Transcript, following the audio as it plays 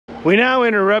We now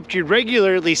interrupt your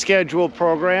regularly scheduled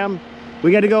program.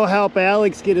 We got to go help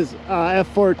Alex get his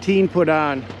F14 put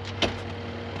on.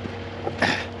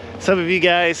 Some of you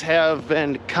guys have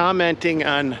been commenting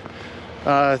on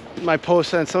my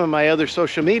posts on some of my other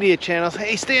social media channels.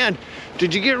 Hey Stan,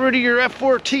 did you get rid of your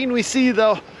F14? We see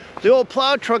the old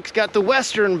plow truck's got the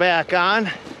Western back on.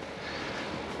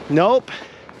 Nope,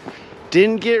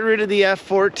 didn't get rid of the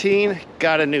F14,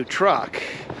 got a new truck.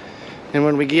 And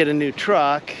when we get a new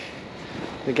truck,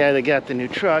 the guy that got the new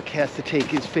truck has to take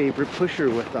his favorite pusher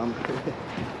with him.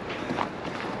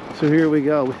 So here we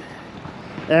go.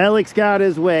 Alex got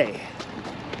his way.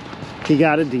 He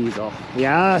got a diesel.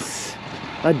 Yes,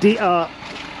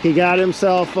 he got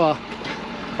himself a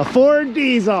Ford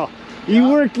diesel. You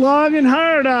worked long and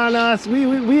hard on us.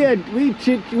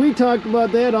 We talked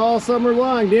about that all summer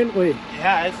long, didn't we?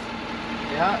 Yeah,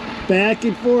 Back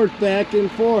and forth, back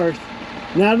and forth.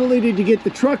 Not only did you get the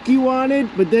truck you wanted,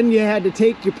 but then you had to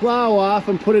take your plow off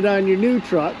and put it on your new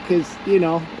truck, because, you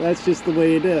know, that's just the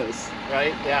way it is.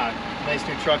 Right, yeah. Nice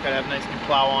new truck, I'd have a nice new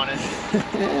plow on it.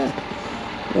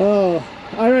 Oh,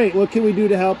 all right, what can we do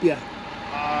to help you?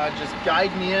 Just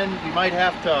guide me in. You might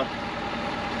have to...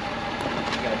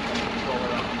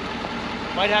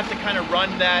 Might have to kind of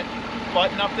run that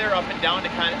button up there, up and down, to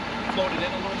kind of float it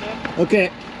in a little bit.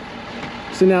 Okay.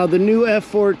 So now the new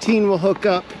F14 will hook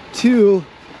up to,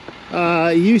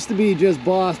 it used to be just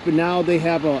Boss, but now they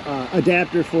have a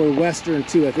adapter for Western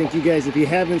too. I think you guys, if you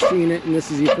haven't seen it and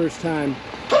this is your first time,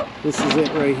 this is it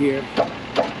right here. Is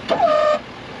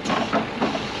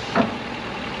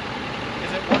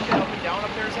it working up and down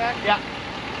up there, Zach? Yeah.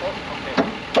 Oh,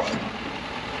 okay.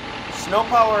 Snow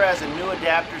Power has a new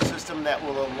adapter system that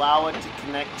will allow it to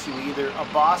connect to either a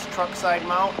Boss truck side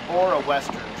mount or a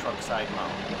Western truck side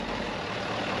mount.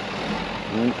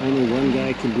 Only one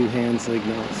guy can do hand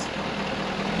signals.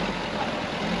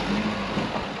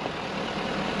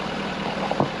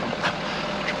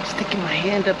 I'm sticking my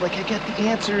hand up like I got the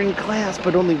answer in class,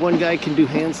 but only one guy can do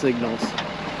hand signals.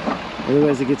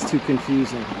 Otherwise it gets too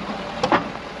confusing.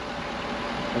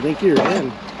 I think you're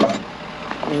in.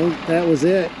 I think that was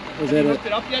it. Have you hooked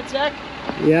it up yet, Zach?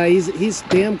 Yeah, he's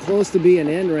damn close to being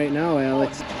in right now,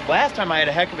 Alex. Last time I had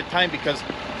a heck of a time because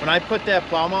when I put that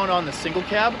plow mount on the single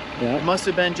cab, it must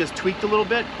have been just tweaked a little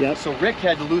bit. Yep. So Rick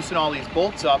had to loosen all these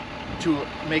bolts up to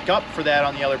make up for that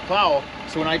on the other plow.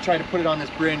 So when I tried to put it on this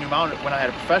brand new mount, when I had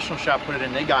a professional shop put it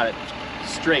in, they got it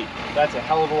straight. That's a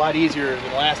hell of a lot easier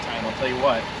than last time, I'll tell you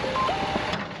what.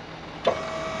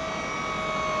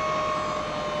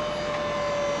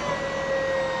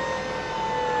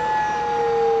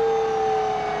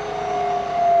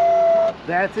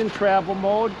 That's in travel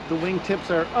mode. The wingtips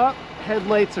are up,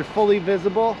 headlights are fully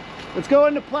visible. Let's go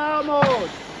into plow mode.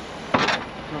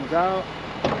 Comes out,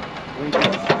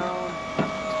 wingtips down.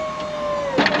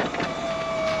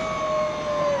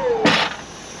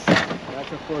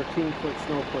 That's a 14-foot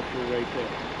snow pusher right there.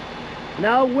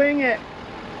 Now wing it.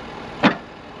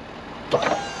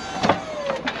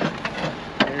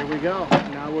 There we go.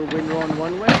 Now we're windrowing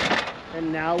one way,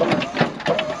 and now we're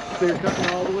clear cutting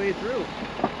all the way through.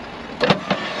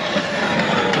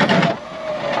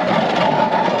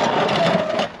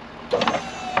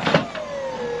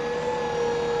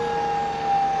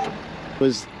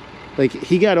 Was like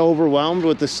he got overwhelmed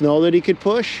with the snow that he could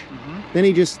push. Then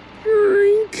he just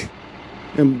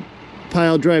and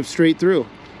pile drive straight through.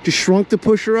 Just shrunk the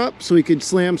pusher up so he could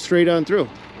slam straight on through.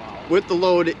 Wow. With the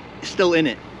load still in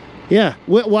it. Yeah,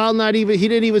 while not even, he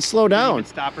didn't even slow down. Didn't even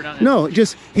stop or down. No,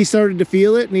 just he started to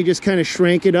feel it and he just kind of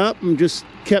shrank it up and just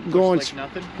kept going. Like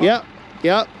nothing.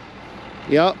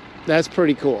 Yep. That's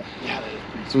pretty cool. Yeah, that is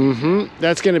pretty sweet.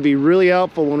 That's going to be really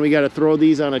helpful when we got to throw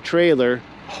these on a trailer.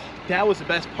 That was the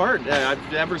best part that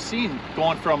I've ever seen,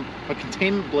 going from a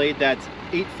containment blade that's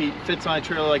 8 feet, fits on a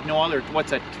trailer like no other. What's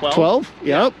that, 12? 12?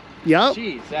 Yep.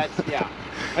 Jeez, that's, yeah.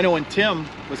 I know when Tim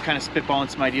was kind of spitballing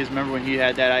some ideas, remember when he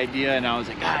had that idea and I was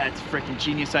like, God, that's a freaking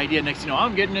genius idea. Next thing you know,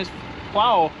 I'm getting this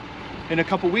plow. In a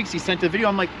couple weeks, he sent the video.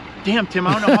 I'm like, damn, Tim,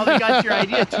 I don't know how they got your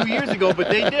idea 2 years ago, but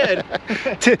they did.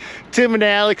 Tim and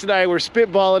Alex and I were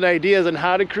spitballing ideas on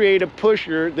how to create a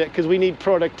pusher, that because we need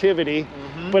productivity,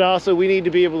 but also we need to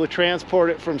be able to transport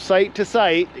it from site to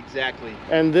site. Exactly.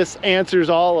 And this answers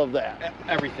all of that.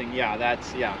 Everything, yeah,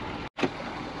 that's, yeah.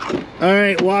 All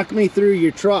right, walk me through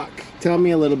your truck. Tell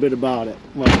me a little bit about it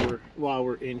while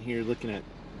we're in here looking at.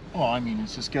 Oh, I mean,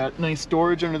 it's just got nice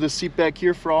storage under the seat back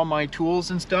here for all my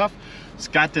tools and stuff. It's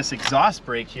got this exhaust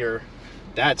brake here.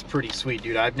 That's pretty sweet,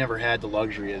 dude. I've never had the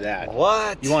luxury of that.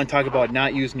 What? You want to talk about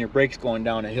not using your brakes going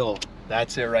down a hill.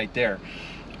 That's it right there.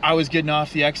 I was getting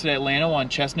off the exit at Atlanta on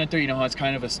Chestnut there. You know how it's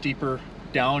kind of a steeper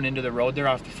down into the road there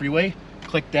off the freeway.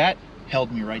 Click that,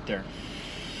 held me right there.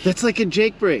 That's like a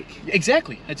Jake brake.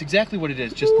 Exactly. That's exactly what it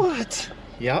is. Just what?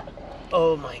 Yep.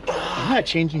 Oh my God. I'm not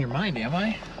changing your mind, am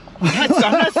I? I'm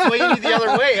not swaying you the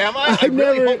other way, am I? I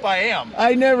really hope I am.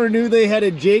 I never knew they had a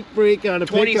Jake brake on a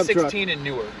pickup truck. 2016 and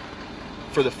newer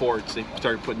for the Fords. They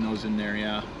started putting those in there,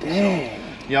 yeah. Dang.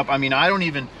 So, yep, I mean, I don't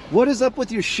even... What is up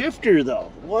with your shifter,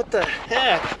 though? What the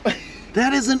heck?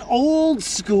 That is an old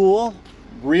school...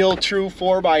 Real true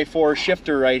 4x4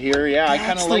 shifter right here. Yeah, I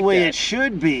kind of like that. That's the way it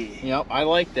should be. Yep, I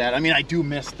like that. I mean, I do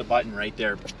miss the button right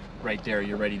there. Right there,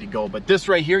 you're ready to go. But this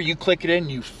right here, you click it in,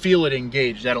 you feel it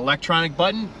engage. That electronic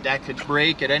button, that could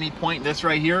break at any point. This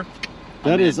right here,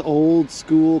 that is old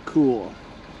school cool.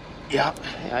 Yep.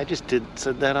 I just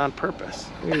said that on purpose.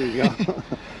 There you go.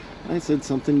 I said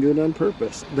something good on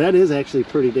purpose. That is actually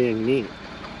pretty dang neat.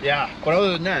 Yeah, but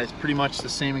other than that, it's pretty much the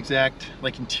same exact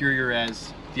like interior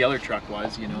as the other truck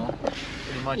was, you know.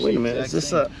 Pretty much. Wait a minute, is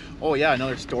this a... Oh yeah,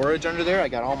 another storage under there. I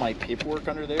got all my paperwork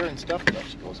under there and stuff. It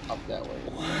actually goes up that way.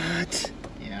 What?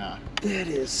 Yeah. That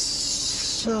is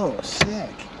so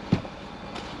sick.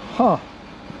 Huh.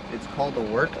 It's called a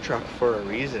work truck for a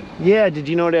reason. Yeah, did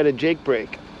you know it had a Jake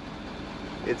brake?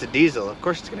 It's a diesel. Of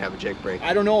course it's going to have a Jake brake.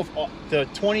 I don't know if the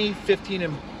 2015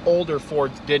 and older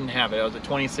Fords didn't have it. It was a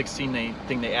 2016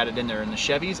 thing they added in there. And the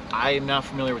Chevys, I am not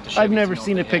familiar with the Chevys. I've never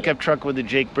seen a pickup truck with a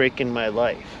Jake brake in my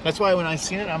life. That's why when I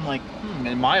seen it, I'm like,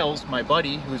 And Miles, my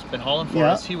buddy, who's been hauling for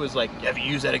us, he was like, have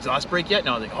you used that exhaust brake yet? And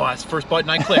I was like, oh, that's the first button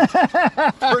I clicked.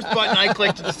 First button I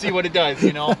clicked to see what it does,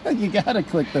 you know? You gotta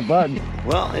click the button.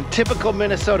 Well, in typical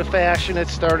Minnesota fashion,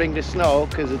 it's starting to snow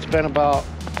because it's been about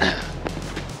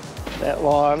that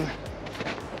long.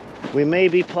 We may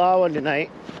be plowing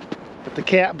tonight, but the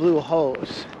cat blew a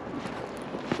hose.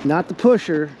 Not the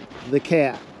pusher, the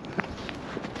cat.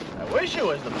 I wish it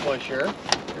was the pusher.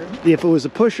 If it was a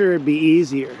pusher, it'd be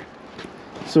easier.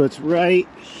 So it's right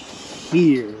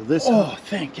here. This hose.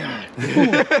 Thank God.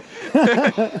 I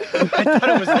thought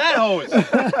it was that hose.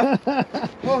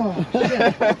 Oh,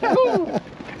 shit.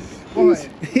 Boy.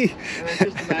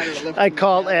 I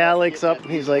called Alex up and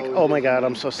he's like, oh my God,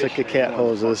 I'm so sick of cat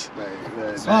hoses.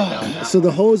 So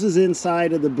the hose is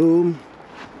inside of the boom.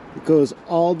 It goes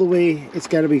all the way, it's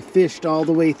got to be fished all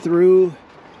the way through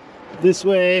this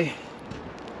way,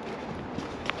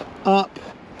 up,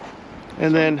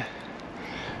 and then... I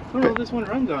don't know if this one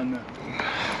runs on I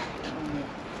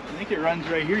think it runs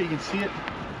right here, you can see it.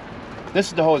 This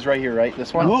is the hose right here, right?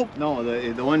 This one? Nope. No,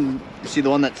 the one, you see the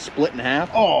one that's split in half?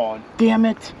 Oh, damn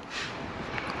it.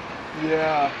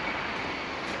 Yeah.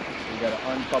 You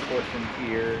gotta uncouple it from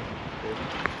here.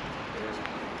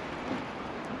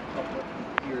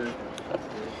 Here.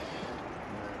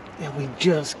 Yeah, we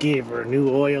just gave her a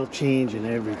new oil change and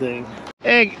everything.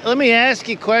 Hey, let me ask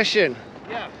you a question.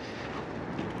 Yeah.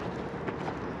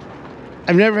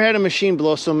 I've never had a machine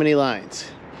blow so many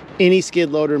lines. Any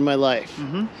skid loader in my life.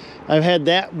 Mm-hmm. I've had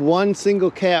that one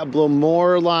single cat blow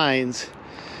more lines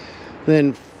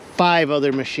than 5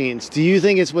 other machines. Do you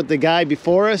think it's what the guy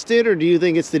before us did, or do you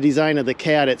think it's the design of the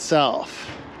cat itself?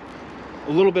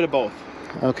 A little bit of both.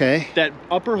 Okay. That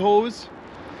upper hose,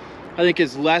 I think,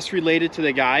 is less related to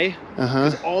the guy.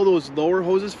 Because all those lower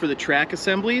hoses for the track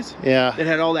assemblies, that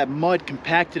had all that mud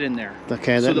compacted in there.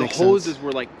 Okay, that so the makes hoses sense.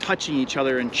 were like touching each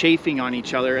other and chafing on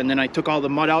each other, and then I took all the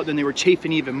mud out, then they were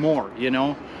chafing even more, you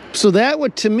know? So that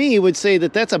would, to me, would say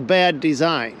that that's a bad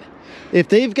design. If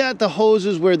they've got the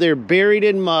hoses where they're buried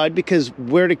in mud, because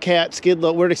where the skid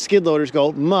loaders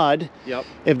go, mud. Yep.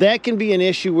 If that can be an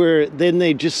issue where then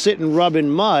they just sit and rub in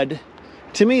mud,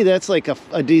 to me that's like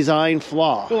a design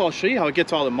flaw. Well, I'll show you how it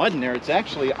gets all the mud in there. It's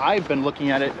actually, I've been looking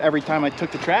at it every time I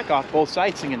took the track off both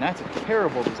sides thinking that's a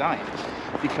terrible design.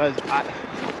 Because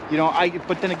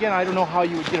but then again, I don't know how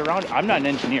you would get around it. I'm not an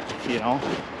engineer, you know?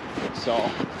 So.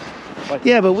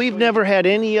 But we've never had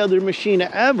any other machine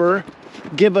ever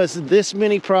give us this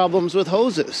many problems with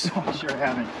hoses. Oh, sure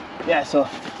haven't. Yeah, so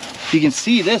you can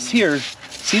see this here.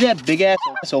 See that big ass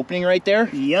opening right there?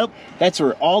 Yep. That's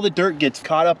where all the dirt gets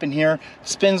caught up in here,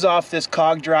 spins off this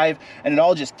cog drive, and it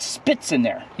all just spits in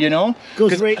there, you know?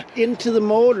 Goes right into the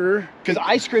motor. Because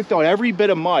I scraped out every bit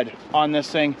of mud on this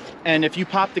thing, and if you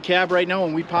pop the cab right now,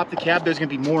 when we pop the cab, there's gonna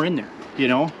be more in there, you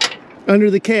know?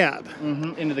 Under the cab.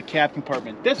 Into the cab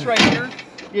compartment. This right here,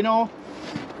 you know,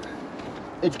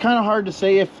 it's kind of hard to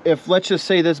say if let's just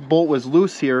say this bolt was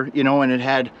loose here, you know, and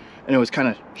it was kind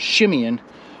of shimmying,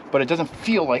 but it doesn't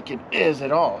feel like it is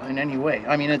at all in any way.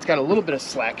 I mean, it's got a little bit of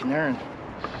slack in there,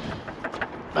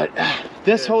 but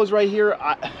this hose right here,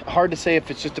 hard to say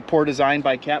if it's just a poor design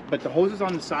by Cap, but the hoses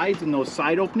on the sides and those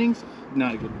side openings,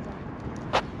 not a good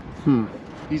design.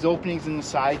 These openings in the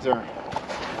sides are,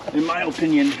 in my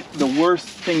opinion, the worst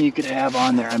thing you could have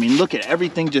on there. I mean, look at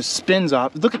everything just spins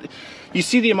off. Look at, you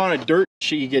see the amount of dirt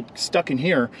shit you get stuck in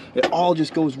here. It all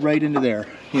just goes right into there,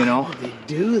 you know? How do they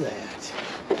do that?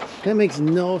 That makes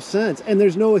no sense. And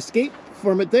there's no escape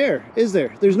from it there, is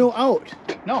there? There's no out.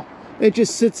 No. It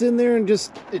just sits in there and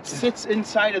just... It sits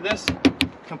inside of this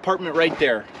compartment right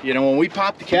there. You know, when we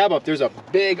pop the cab up, there's a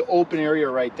big open area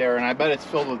right there, and I bet it's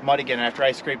filled with mud again after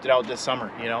I scraped it out this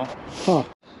summer, you know? Huh. All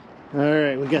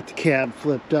right, we got the cab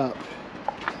flipped up.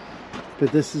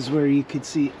 But this is where you could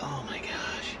see, oh my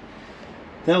gosh.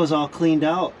 That was all cleaned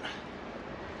out.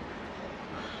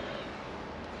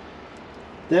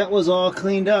 That was all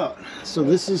cleaned out. So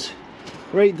this is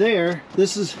right there.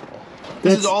 This is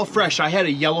all fresh. I had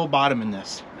a yellow bottom in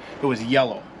this. It was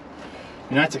yellow.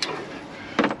 And that's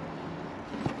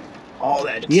all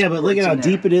that. Yeah, but look at how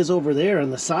deep it is over there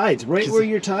on the sides. Right where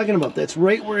you're talking about. That's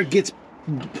right where it gets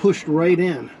pushed right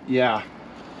in. Yeah.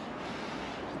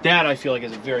 That I feel like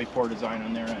is a very poor design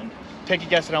on their end. Take a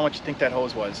guess at how much you think that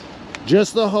hose was.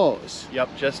 Just the hose. Yep,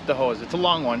 just the hose. It's a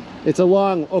long one. It's a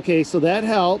long, okay, so that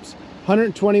helps.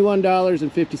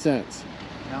 $121.50.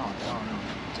 No.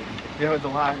 It was a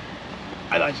lot.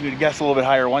 I thought you would guess a little bit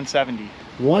higher, 170.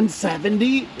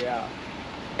 170? Yeah.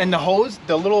 And the hose,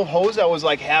 the little hose that was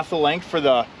like half the length for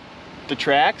the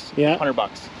tracks, yeah, $100.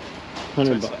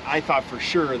 100 bucks. I thought for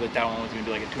sure that that one was going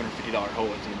to be like a $250 hose.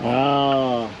 You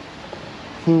Oh.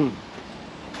 know?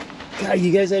 God,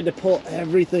 you guys had to pull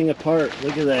everything apart.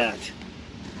 Look at that.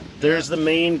 There's the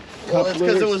main couplers. Well, it's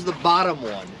because it was the bottom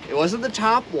one. It wasn't the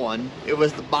top one. It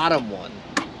was the bottom one.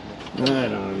 I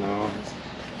don't know.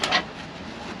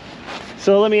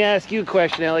 So let me ask you a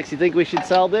question, Alex. You think we should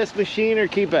sell this machine or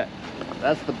keep it?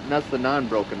 That's the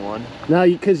non-broken one. Now,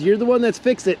 because you're the one that's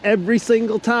fixed it every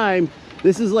single time.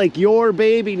 This is like your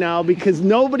baby now, because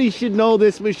nobody should know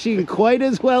this machine quite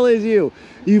as well as you.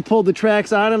 You pulled the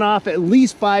tracks on and off at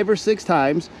least 5 or 6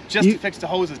 times. Just to fix the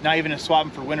hoses, not even to swap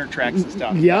them for winter tracks and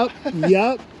stuff. Yep.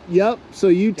 So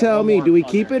you tell me, do we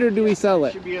keep it or do we sell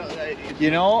it?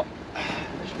 You know, I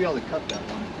should be able to cut that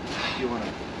one if you want to.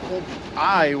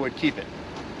 I would keep it,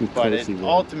 but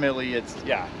ultimately it's,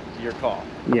 yeah, your call.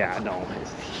 Yeah, no,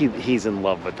 he's in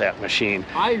love with that machine.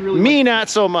 I really me not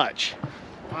so much.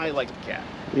 I like the cat.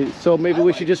 So maybe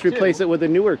we should just replace it with a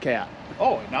newer cat.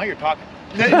 Oh, now you're talking.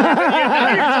 Now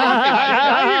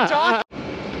you're talking.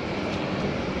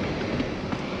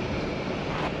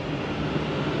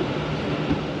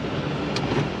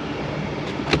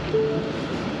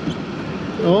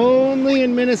 Only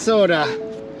in Minnesota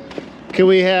can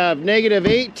we have negative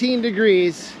 18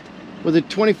 degrees with a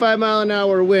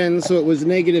 25-mile-an-hour wind, so it was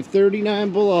negative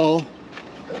 39 below,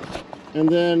 and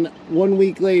then 1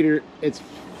 week later it's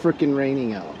frickin'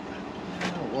 raining out.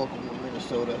 Oh, welcome to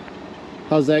Minnesota.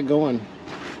 How's that going?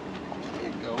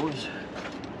 It goes.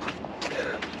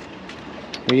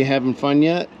 Are you having fun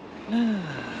yet?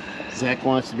 Zach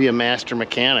wants to be a master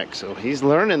mechanic, so he's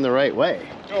learning the right way.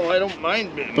 Oh, I don't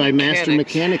mind being by master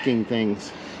mechanicking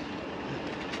things.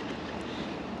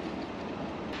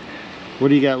 What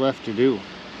do you got left to do?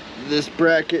 This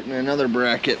bracket and another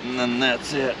bracket, and then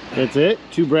that's it. That's it?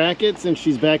 2 brackets and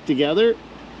she's back together?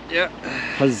 Yeah.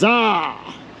 Huzzah! All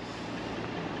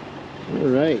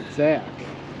right, Zach.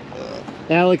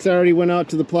 Alex already went out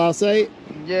to the plow site?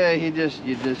 Yeah, you just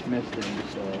missed him,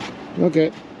 so.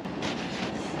 Okay.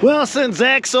 Well, since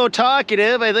Zach's so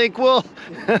talkative, I think we'll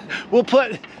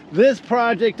put this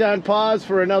project on pause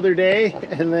for another day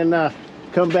and then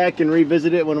come back and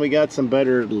revisit it when we got some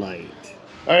better light.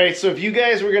 All right, so if you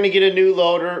guys were gonna get a new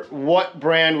loader, what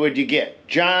brand would you get?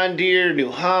 John Deere, New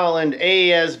Holland,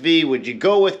 ASV? Would you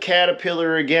go with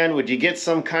Caterpillar again? Would you get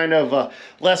some kind of a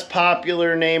less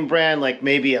popular name brand, like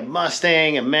maybe a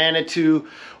Mustang, a Manitou,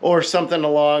 or something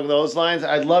along those lines?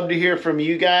 I'd love to hear from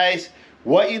you guys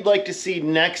what you'd like to see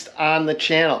next on the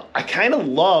channel. I kind of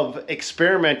love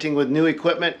experimenting with new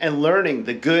equipment and learning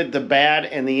the good, the bad,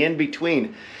 and the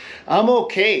in-between. I'm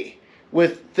okay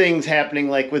with things happening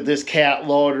like with this cat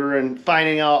loader and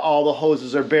finding out all the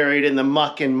hoses are buried in the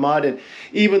muck and mud. And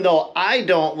even though I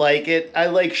don't like it, I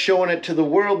like showing it to the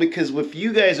world, because if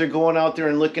you guys are going out there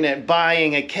and looking at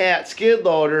buying a cat skid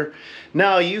loader,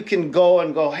 now you can go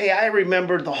and go, hey, I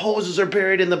remember the hoses are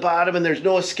buried in the bottom and there's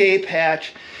no escape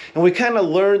hatch. And we kind of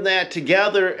learn that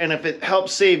together, and if it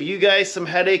helps save you guys some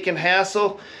headache and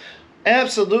hassle,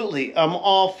 absolutely, I'm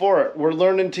all for it. We're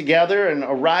learning together, and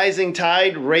a rising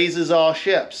tide raises all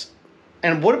ships.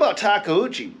 And what about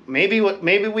Takeuchi? Maybe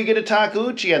we get a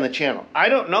Takeuchi on the channel. I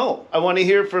don't know. I want to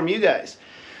hear from you guys.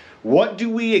 What do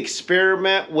we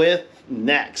experiment with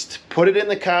next? Put it in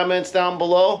the comments down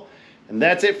below, And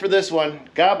that's it for this one.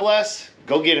 God bless.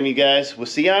 Go get them, you guys. We'll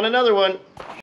see you on another one.